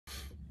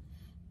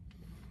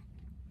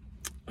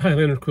Hi,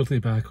 Leonard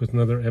Quilty back with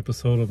another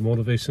episode of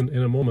Motivation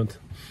in a Moment.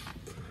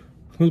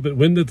 A little bit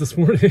winded this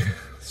morning.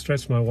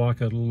 Stretched my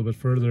walk out a little bit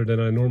further than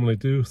I normally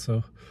do.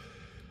 So,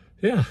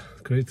 yeah,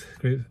 great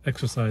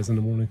exercise in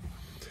the morning.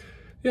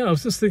 Yeah, I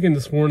was just thinking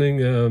this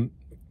morning,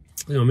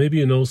 maybe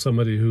you know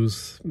somebody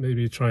who's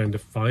maybe trying to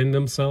find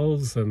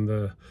themselves,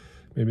 and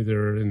maybe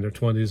they're in their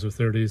 20s or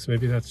 30s.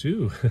 Maybe that's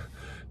you.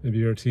 Maybe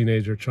you're a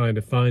teenager trying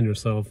to find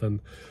yourself. And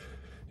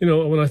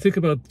when I think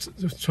about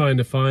trying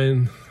to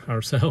find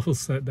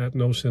ourselves, that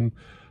notion,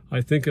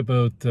 I think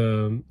about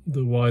the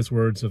wise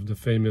words of the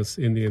famous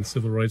Indian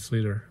civil rights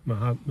leader,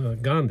 Mahatma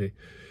Gandhi.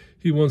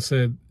 He once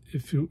said,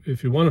 if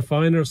you want to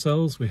find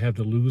ourselves, we have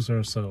to lose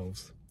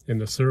ourselves in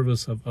the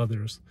service of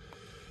others.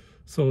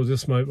 So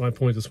just my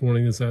point this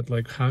morning is that,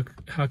 like,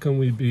 how can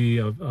we be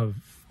of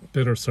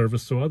better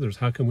service to others?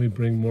 How can we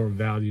bring more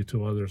value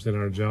to others in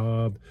our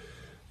job?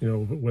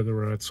 Whether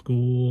we're at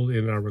school,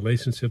 in our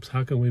relationships,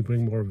 how can we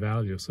bring more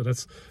value? So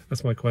that's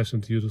my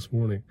question to you this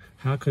morning.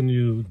 How can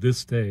you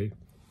this day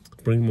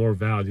bring more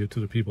value to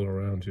the people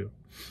around you?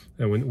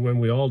 And when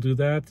we all do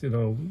that,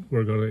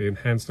 we're going to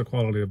enhance the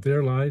quality of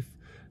their life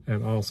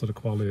and also the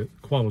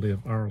quality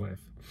of our life.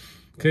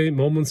 Okay,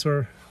 moments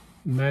are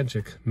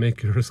magic.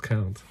 Make yours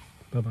count.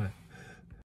 Bye-bye.